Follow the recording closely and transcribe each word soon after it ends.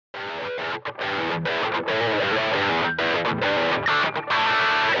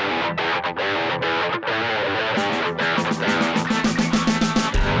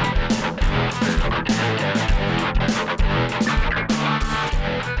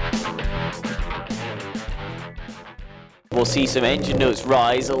We'll see some engine notes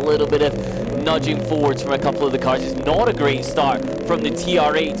rise, a little bit of nudging forwards from a couple of the cars. It's not a great start from the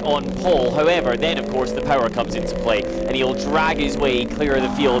TR8 on pole. However, then of course the power comes into play and he'll drag his way clear of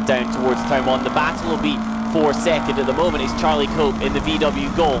the field down towards turn 1. The battle will be for second. At the moment it's Charlie Cope in the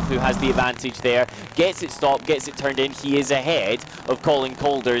VW Golf who has the advantage there. Gets it stopped, gets it turned in. He is ahead of Colin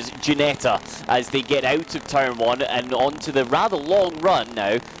Calder's Ginetta as they get out of turn 1 and onto the rather long run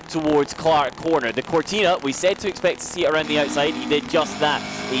now towards Clark Corner. The Cortina, we said to expect to see it around the outside. He did just that.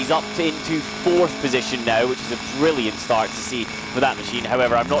 He's up into 4th position now, which is a brilliant start to see for that machine.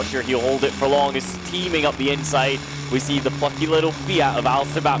 However, I'm not sure he'll hold it for long. It's teaming up the inside. We see the plucky little Fiat of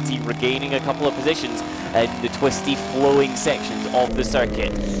Alistair Baptiste regaining a couple of positions in the twisty flowing sections of the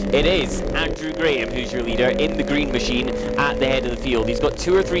circuit. It is Andrew Graham who's your leader in the green machine at the head of the field. He's got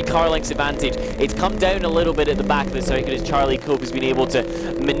 2 or 3 car lengths advantage. It's come down a little bit at the back of the circuit as Charlie Cope has been able to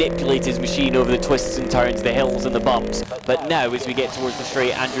manipulate his machine over the twists and turns, the hills and the bumps. But now as we get towards the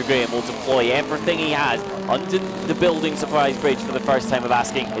straight, Andrew Graham will deploy everything he has under the building surprise bridge for the first time of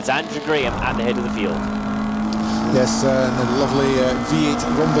asking. It's Andrew Graham at the head of the field. Yes, and a lovely V8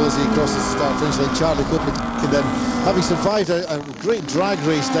 rumble as he crosses the start-finish line. Charlie Cope, then having survived a great drag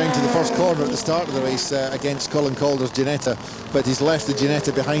race down to the first corner at the start of the race against Colin Calder's Ginetta, but he's left the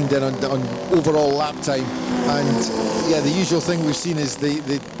Ginetta behind then on overall lap time. And yeah, the usual thing we've seen is the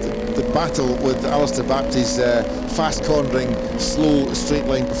battle with Alistair Baptiste's fast cornering, slow straight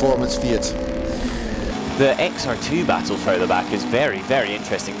line performance Fiat. The XR2 battle further back is very, very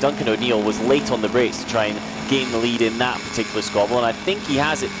interesting. Duncan O'Neill was late on the brakes to try and gain the lead in that particular squabble, and I think he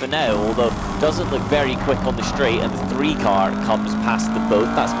has it for now, although doesn't look very quick on the straight, and the 3 car comes past them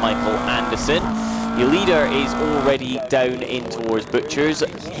both. That's Michael Anderson. Your leader is already down in towards Butchers,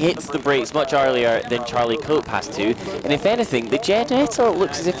 hits the brakes much earlier than Charlie Cope has to, and if anything, the Ginetta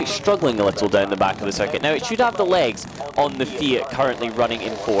looks as if it's struggling a little down the back of the circuit. Now, it should have the legs on the Fiat currently running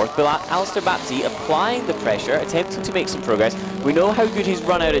in 4th, but Alistair Baptiste applying the pressure, attempting to make some progress. We know how good his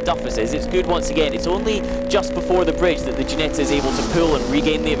run out of Duffus is. It's good once again. It's only just before the bridge that the Ginetta is able to pull and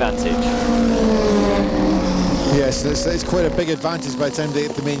regain the advantage. Yes, it's quite a big advantage by the time they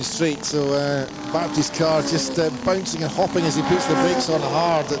hit the main straight. So Baptiste's car just bouncing and hopping as he puts the brakes on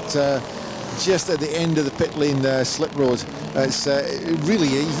hard at just at the end of the pit lane slip road. It's really,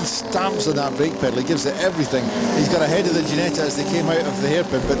 he stamps on that brake pedal. He gives it everything. He's got ahead of the Ginetta as they came out of the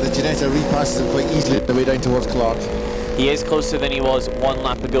hairpin, but the Ginetta repasses him quite easily on the way down towards Clark. He is closer than he was 1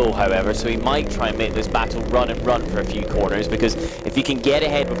 lap ago, however, so he might try and make this battle run and run for a few corners, because if he can get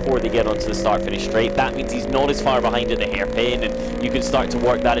ahead before they get onto the start-finish straight, that means he's not as far behind at the hairpin, and you can start to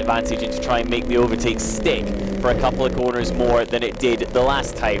work that advantage and to try and make the overtake stick for a couple of corners more than it did the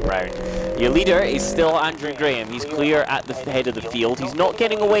last time round. Your leader is still Andrew Graham. He's clear at the head of the field. He's not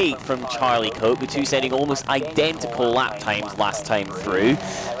getting away from Charlie Cope, the 2 setting almost identical lap times last time through.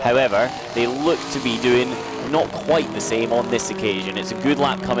 However, they look to be doing not quite the same on this occasion. It's a good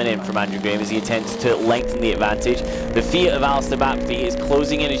lap coming in from Andrew Graham as he attempts to lengthen the advantage. The Fiat of Alistair Baptiste is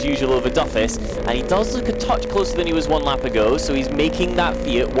closing in as usual over Duffus, and he does look a touch closer than he was 1 lap ago, so he's making that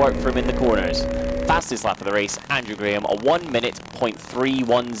Fiat work for him in the corners. Fastest lap of the race, Andrew Graham, a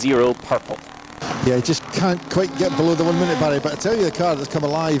 1:03.10 purple. Yeah, he just can't quite get below the 1 minute barrier, but I tell you, the car that's come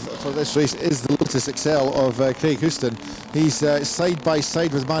alive for this race is the Lotus XL of Craig Houston. He's side by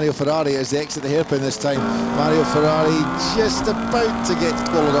side with Mario Ferrari as they exit the hairpin this time. Mario Ferrari just about to get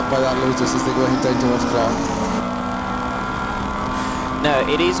swallowed up by that Lotus as they go down towards Clark. Now,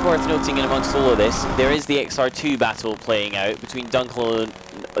 it is worth noting in amongst all of this, there is the XR2 battle playing out between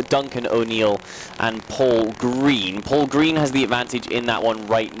Duncan O'Neill and Paul Green. Paul Green has the advantage in that one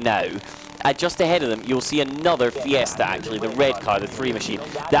right now. Just ahead of them, you'll see another Fiesta, actually, the red car, the 3 machine.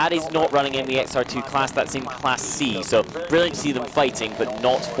 That is not running in the XR2 class, that's in Class C. So, brilliant to see them fighting, but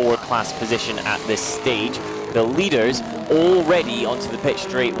not for class position at this stage. The leaders already onto the pit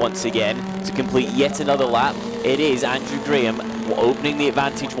straight once again to complete yet another lap. It is Andrew Graham opening the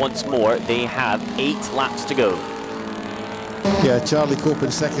advantage once more. They have 8 laps to go. Yeah, Charlie Cope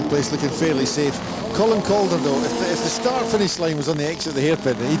in second place, looking fairly safe. Colin Calder, though, if the start-finish line was on the exit of the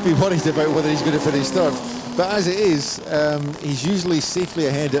hairpin, he'd be worried about whether he's going to finish third. But as it is, he's usually safely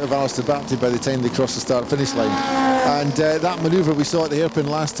ahead of Alistair Baptiste by the time they cross the start-finish line. And that manoeuvre we saw at the hairpin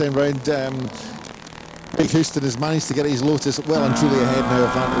last time round, Craig Houston has managed to get his Lotus well and truly ahead now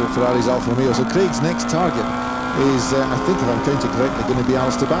of Ferrari's Alfa Romeo. So Craig's next target is, I think if I'm counting correctly, going to be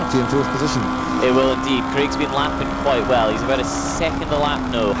Alistair Bapty in 4th position. It will indeed. Craig's been lapping quite well. He's about a second a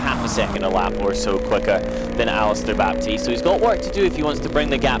lap, no, half a second a lap or so quicker than Alistair Bapty. So he's got work to do if he wants to bring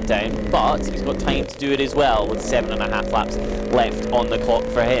the gap down, but he's got time to do it as well with 7.5 laps left on the clock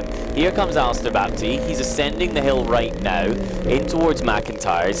for him. Here comes Alistair Bapty. He's ascending the hill right now in towards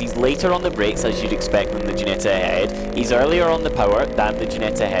McIntyre's. He's later on the brakes, as you'd expect, than the Ginetta ahead. He's earlier on the power than the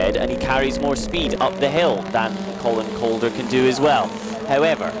Ginetta ahead, and he carries more speed up the hill than Colin Calder can do as well.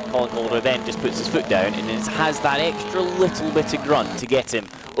 However, Colin Calder then just puts his foot down and has that extra little bit of grunt to get him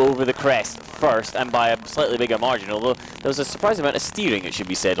over the crest first, and by a slightly bigger margin, although there was a surprising amount of steering, it should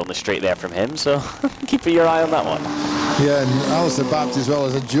be said, on the straight there from him, so keep your eye on that one. Yeah, and Alistair Bapty as well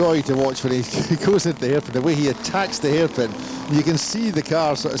is a joy to watch when he goes into the hairpin. The way he attacks the hairpin, you can see the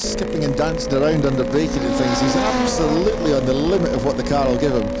car sort of skipping and dancing around under braking and things. He's absolutely on the limit of what the car will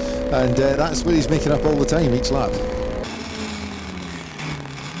give him, and that's where he's making up all the time each lap.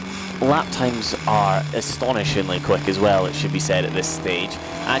 Lap times are astonishingly quick as well, it should be said at this stage.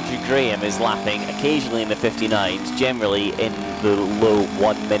 Andrew Graham is lapping occasionally in the 59s, generally in the low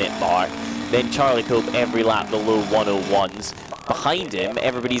 1 minute mark. Then Charlie Cope every lap the low 101s. Behind him,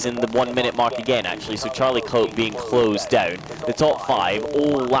 everybody's in the 1 minute mark again actually, so Charlie Cope being closed down. The top 5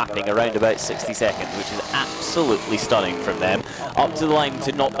 all lapping around about 60 seconds, which is absolutely stunning from them. Up to the line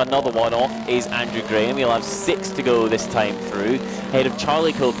to knock another one off is Andrew Graham. He'll have 6 to go this time through, ahead of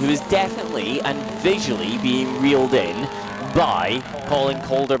Charlie Cope, who is definitely and visually being reeled in by Colin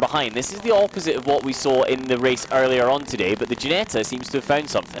Calder behind. This is the opposite of what we saw in the race earlier on today, but the Ginetta seems to have found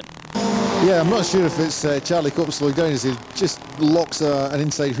something. Yeah, I'm not sure if it's Charlie Cope slowing down as he just locks an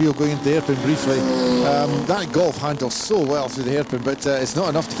inside wheel going into the hairpin briefly. That Golf handles so well through the hairpin, but it's not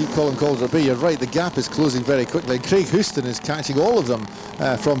enough to keep Colin Calder at bay. You're right, the gap is closing very quickly. Craig Houston is catching all of them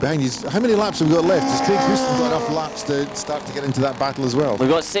from behind. How many laps have we got left? Has Craig Houston got enough laps to start to get into that battle as well? We've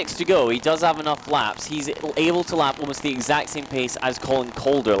got 6 to go. He does have enough laps. He's able to lap almost the exact same pace as Colin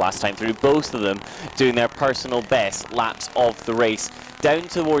Calder last time through, both of them doing their personal best laps of the race. Down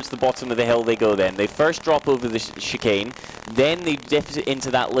towards the bottom of the hill they go then. They first drop over the chicane, then they dip into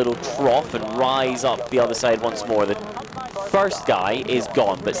that little trough and rise up the other side once more. The first guy is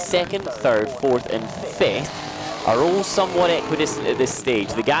gone, but second, third, fourth and fifth are all somewhat equidistant at this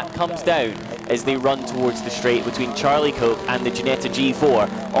stage. The gap comes down as they run towards the straight between Charlie Cope and the Ginetta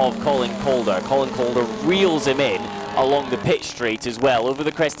G4 of Colin Calder. Colin Calder reels him in along the pit straight as well. Over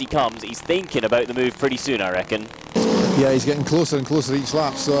the crest he comes. He's thinking about the move pretty soon, I reckon. Yeah, he's getting closer and closer each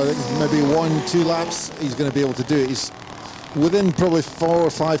lap, so I think maybe 1-2 laps he's going to be able to do it. He's within probably 4 or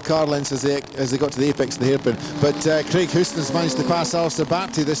 5 car lengths as they got to the apex of the hairpin. But Craig Houston's managed to pass Alistair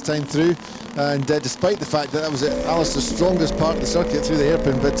Bapty this time through, and despite the fact that was Alistair's strongest part of the circuit through the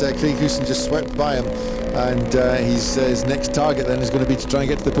hairpin, but Craig Houston just swept by him, and his next target then is going to be to try and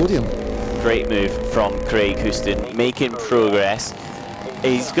get to the podium. Great move from Craig Houston, making progress.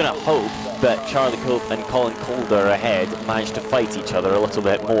 He's going to hope that Charlie Cope and Colin Calder ahead managed to fight each other a little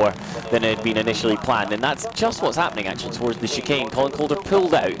bit more than had been initially planned, and that's just what's happening actually towards the chicane. Colin Calder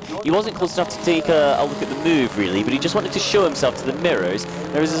pulled out. He wasn't close enough to take a look at the move really, but he just wanted to show himself to the mirrors.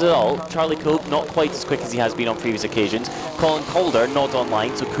 There was a result. Charlie Cope not quite as quick as he has been on previous occasions. Colin Calder not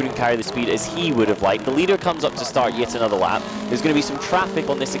online, so couldn't carry the speed as he would have liked. The leader comes up to start yet another lap. There's going to be some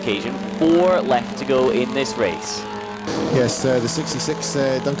traffic on this occasion. 4 left to go in this race. Yes, the 66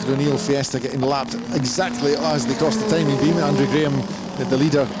 Duncan O'Neill Fiesta getting lapped exactly as they crossed the timing beam. Andrew Graham, the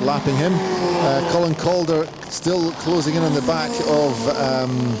leader, lapping him. Colin Calder still closing in on the back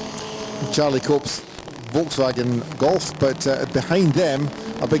of Charlie Cope's Volkswagen Golf, but behind them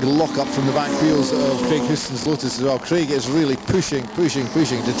a big lock-up from the back wheels of Craig Houston's Lotus as well. Craig is really pushing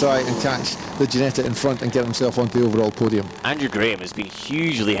to try and catch the Ginetta in front and get himself onto the overall podium. Andrew Graham has been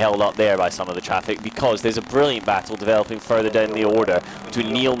hugely held up there by some of the traffic because there's a brilliant battle developing further down the order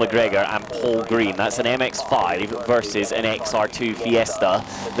between Neil McGregor and Paul Green. That's an MX-5 versus an XR2 Fiesta.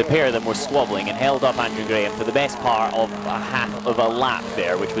 The pair of them were squabbling and held up Andrew Graham for the best part of a half of a lap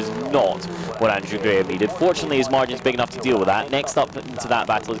there, which was not what Andrew Graham needed. Fortunately, his margin's big enough to deal with that. Next up into that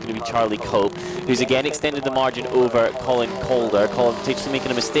battle is going to be Charlie Cope, who's again extended the margin over Colin Calder. Colin potentially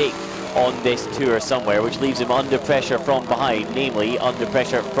making a mistake on this tour somewhere, which leaves him under pressure from behind, namely under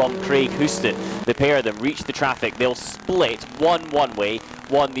pressure from Craig Houston. The pair of them reach the traffic. They'll split, one way,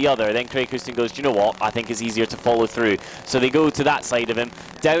 one the other. Then Craig Houston goes, do you know what, I think it's easier to follow through. So they go to that side of him.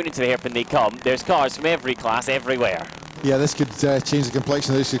 Down into the hairpin they come. There's cars from every class everywhere. Yeah, this could change the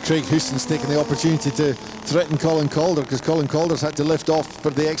complexion of the issue. Craig Houston's taking the opportunity to threaten Colin Calder, because Colin Calder's had to lift off for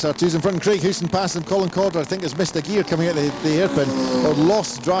the XR2s in front. And Craig Houston passing him. Colin Calder, I think, has missed a gear coming out of the hairpin, or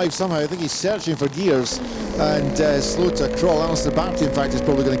lost drive somehow. I think he's searching for gears and slow to crawl. Alistair Barty, in fact, is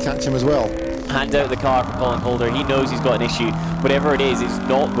probably going to catch him as well. Hand out the car for Colin Calder. He knows he's got an issue. Whatever it is, it's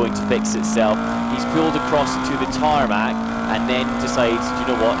not going to fix itself. He's pulled across into the tarmac and then decides, you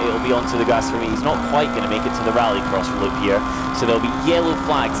know what, it'll be onto the grass for me. He's not quite going to make it to the rallycross loop here, so there'll be yellow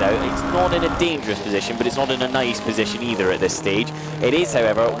flags out. It's not in a dangerous position, but it's not in a nice position either at this stage. It is,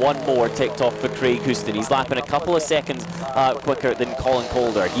 however, one more ticked off for Craig Houston. He's lapping a couple of seconds quicker than Colin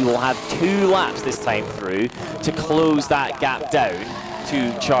Calder. He will have 2 laps this time through to close that gap down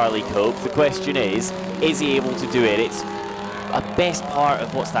to Charlie Cope. The question is he able to do it? It's a best part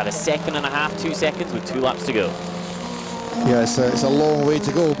of, what's that, a second and a half, 2 seconds with 2 laps to go. Yeah, it's a long way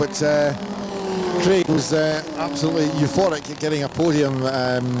to go, but Craig was absolutely euphoric at getting a podium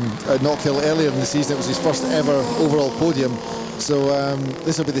at Knockhill earlier in the season. It was his first ever overall podium, so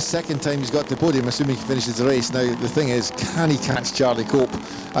this will be the second time he's got the podium, assuming he finishes the race. Now the thing is, can he catch Charlie Cope,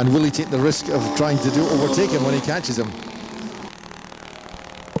 and will he take the risk of trying to overtake him when he catches him?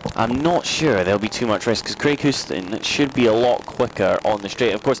 I'm not sure there'll be too much risk, because Craig Houston should be a lot quicker on the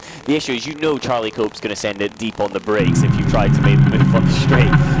straight. Of course, the issue is, you know, Charlie Cope's going to send it deep on the brakes if you try to make the move on the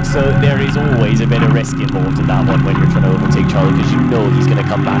straight. So there is always a bit of risk involved in that one when you're trying to overtake Charlie, because you know he's going to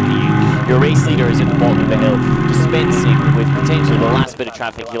come back at you. Your race leader is at the bottom of the hill, dispensing with potentially the last bit of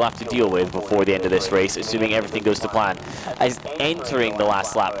traffic he'll have to deal with before the end of this race, assuming everything goes to plan. As entering the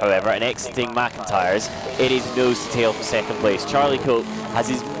last lap, however, and exiting McIntyre's, it is nose to tail for second place. Charlie Cope has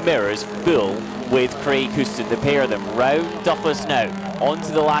his mirrors full with Craig Houston. The pair of them round up us now.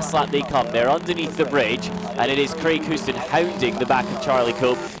 Onto the last lap they come. They're underneath the bridge, and it is Craig Houston hounding the back of Charlie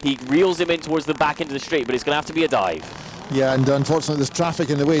Cope. He reels him in towards the back end of the straight, but it's going to have to be a dive. Yeah, and unfortunately there's traffic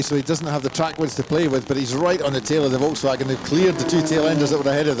in the way, so he doesn't have the track width to play with, but he's right on the tail of the Volkswagen. They've cleared the 2 tail enders that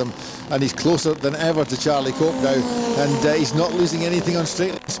were ahead of them, and he's closer than ever to Charlie Cope now, and he's not losing anything on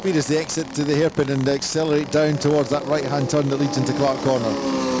straight speed as they exit to the hairpin and accelerate down towards that right-hand turn that leads into Clark Corner.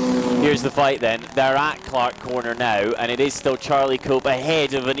 Here's the fight then. They're at Clark Corner now, and it is still Charlie Cope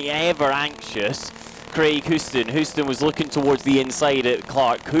ahead of an ever-anxious Craig Houston. Houston was looking towards the inside at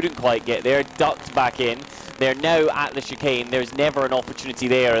Clark, couldn't quite get there, ducked back in. They're now at the chicane. There's never an opportunity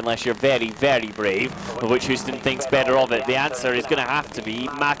there unless you're very, very brave, of which Houston thinks better of it. The answer is going to have to be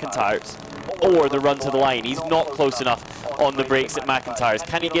McIntyre's or the run to the line. He's not close enough on the brakes at McIntyre's.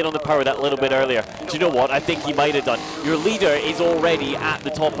 Can he get on the power that little bit earlier? Do you know what? I think he might have done. Your leader is already at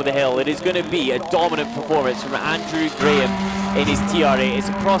the top of the hill. It is going to be a dominant performance from Andrew Graham in his TR8. It's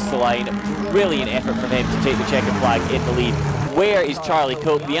across the line. Brilliant effort from him to take the checkered flag in the lead. Where is Charlie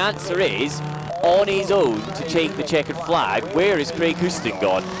Cope? The answer is on his own to take the checkered flag. Where is Craig Houston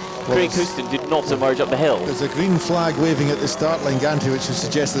gone? Well, Craig Houston did not emerge up the hill. There's a green flag waving at the start line gantry, which would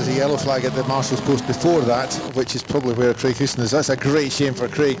suggest there's a yellow flag at the marshal's post before that, which is probably where Craig Houston is. That's a great shame for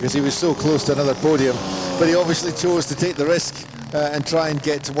Craig, because he was so close to another podium, but he obviously chose to take the risk and try and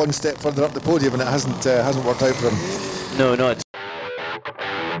get one step further up the podium, and it hasn't worked out for him. No, not